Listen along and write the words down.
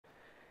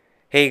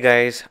Hey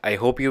guys, I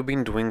hope you've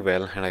been doing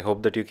well and I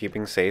hope that you're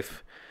keeping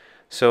safe.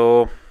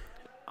 So,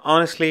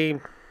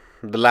 honestly,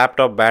 the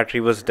laptop battery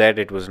was dead.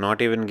 It was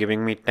not even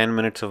giving me 10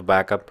 minutes of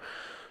backup.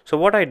 So,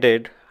 what I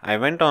did, I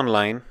went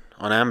online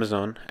on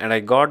Amazon and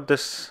I got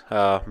this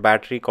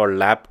battery called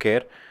Lab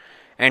Care.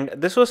 And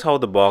this was how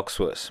the box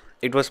was.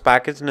 It was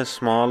packaged in a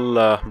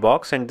small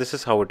box, and this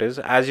is how it is.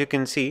 As you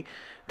can see,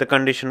 the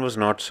condition was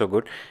not so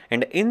good.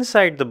 And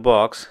inside the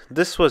box,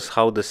 this was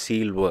how the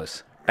seal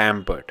was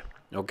tampered.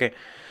 Okay.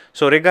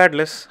 So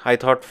regardless, I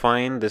thought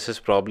fine, this is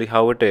probably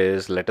how it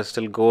is. Let us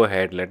still go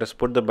ahead. Let us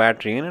put the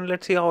battery in and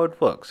let's see how it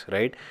works,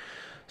 right?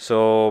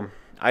 So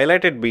I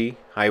let it be.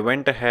 I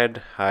went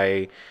ahead.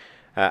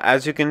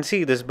 As you can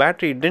see, this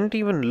battery didn't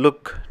even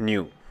look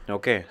new.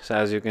 Okay, so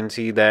as you can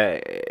see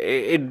that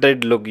it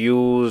did look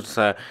used,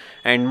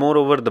 and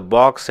moreover the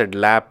box said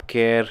lab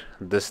care.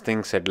 This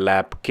thing said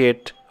lab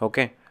kit.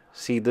 Okay,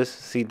 see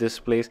this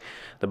place,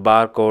 the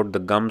barcode, the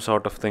gum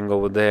sort of thing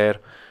over there.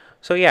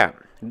 So yeah,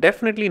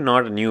 definitely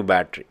not a new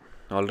battery.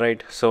 All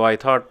right, so I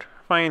thought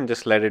fine,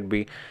 just let it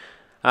be.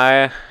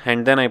 And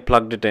then I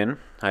plugged it in.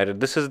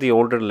 This is the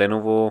older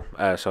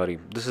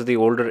this is the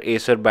older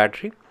Acer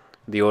battery,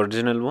 the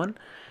original one,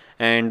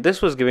 and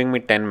this was giving me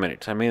 10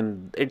 minutes. I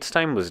mean, its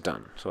time was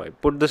done. So I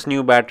put this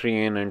new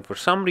battery in, and for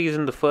some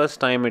reason, the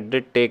first time it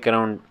did take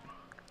around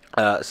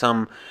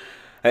some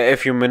a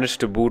few minutes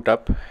to boot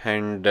up,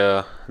 and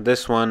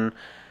this one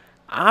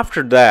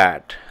after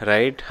that,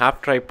 right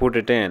after I put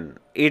it in,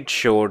 it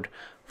showed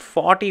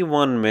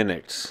 41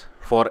 minutes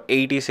for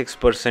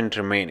 86%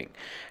 remaining,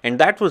 and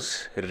that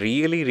was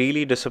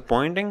really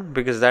disappointing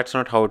because that's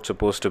not how it's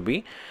supposed to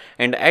be.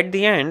 And at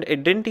the end,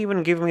 it didn't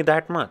even give me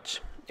that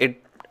much.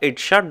 It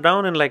shut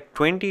down in like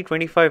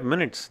 20-25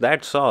 minutes.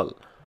 That's all.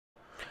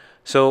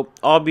 So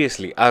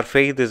obviously our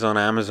faith is on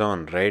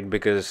Amazon, right?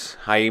 Because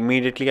I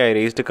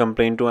raised a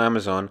complaint to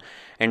Amazon,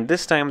 and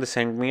this time they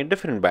sent me a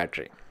different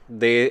battery.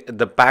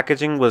 The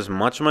packaging was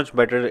much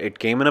better. It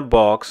came in a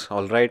box,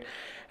 all right,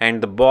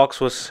 and the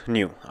box was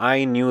new.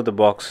 I knew the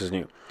box is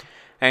new.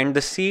 And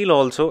the seal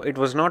also, it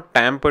was not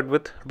tampered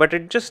with, but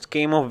it just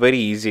came off very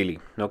easily.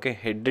 Okay,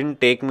 it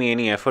didn't take me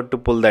any effort to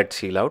pull that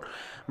seal out.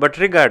 But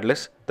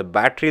regardless, the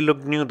battery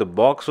looked new, the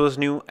box was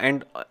new,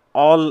 and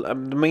all the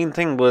main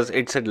thing was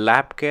it said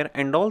lab care,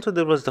 and also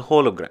there was the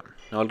hologram.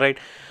 All right,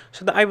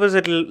 so I was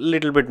a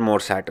little bit more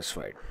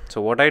satisfied. So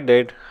what I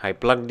did, I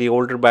plugged the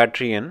older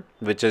battery in,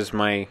 which is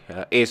my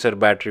Acer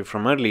battery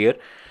from earlier,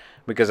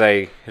 because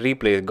I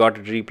got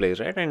it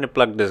replaced, right, and I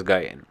plugged this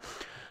guy in.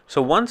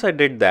 So once I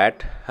did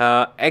that,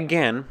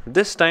 again,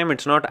 this time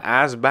it's not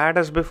as bad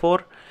as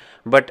before,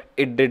 but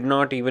it did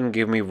not even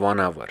give me 1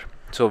 hour.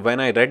 So when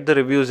I read the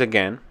reviews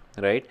again,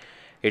 right,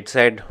 it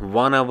said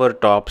 1 hour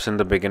tops in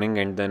the beginning,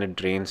 and then it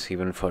drains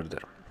even further.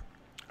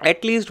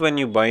 At least when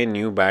you buy a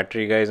new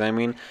battery, guys, I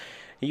mean,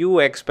 you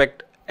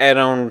expect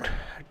around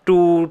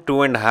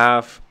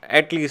 2.5,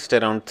 at least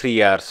around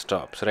 3 hours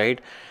tops,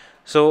 right?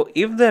 So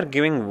if they're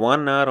giving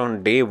 1 hour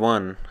on day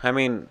one, I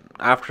mean,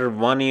 after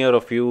 1 year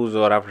of use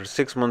or after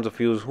 6 months of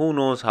use, who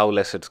knows how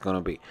less it's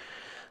gonna be.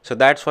 So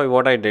that's why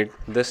what I did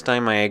this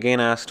time, I again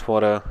asked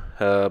for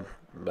a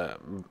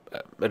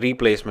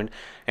replacement,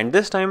 and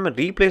this time a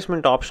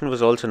replacement option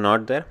was also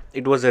not there.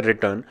 It was a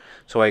return,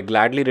 so I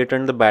gladly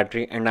returned the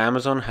battery, and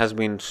Amazon has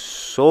been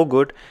so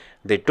good.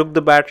 They took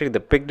the battery, they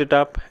picked it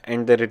up,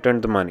 and they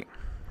returned the money.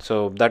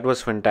 So that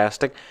was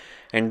fantastic.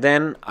 And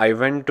then I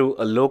went to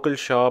a local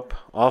shop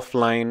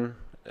offline,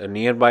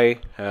 nearby,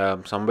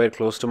 somewhere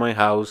close to my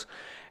house,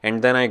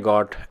 and then I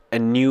got a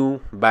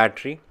new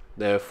battery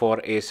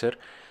for Acer.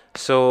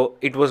 So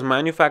it was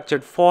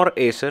manufactured for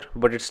Acer,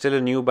 but it's still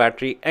a new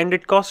battery, and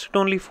it costed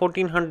only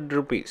 1400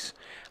 rupees.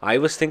 I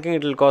was thinking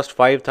it will cost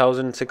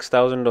 5000,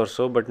 6000 or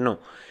so, but no,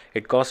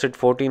 it costed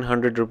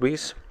 1400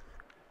 rupees,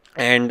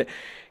 and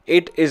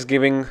it is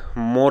giving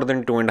more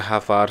than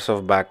 2.5 hours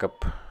of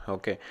backup.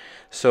 Okay,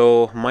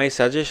 so my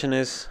suggestion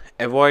is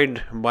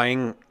avoid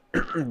buying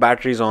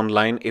batteries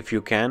online if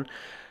you can.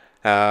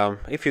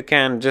 If you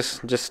can,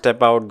 just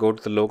step out, go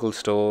to the local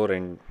store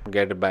and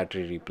get a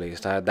battery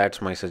replaced.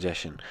 That's my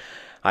suggestion.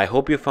 I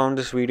hope you found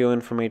this video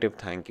informative.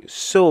 Thank you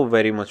so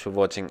very much for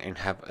watching, and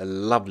have a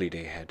lovely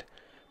day ahead.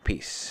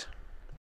 Peace.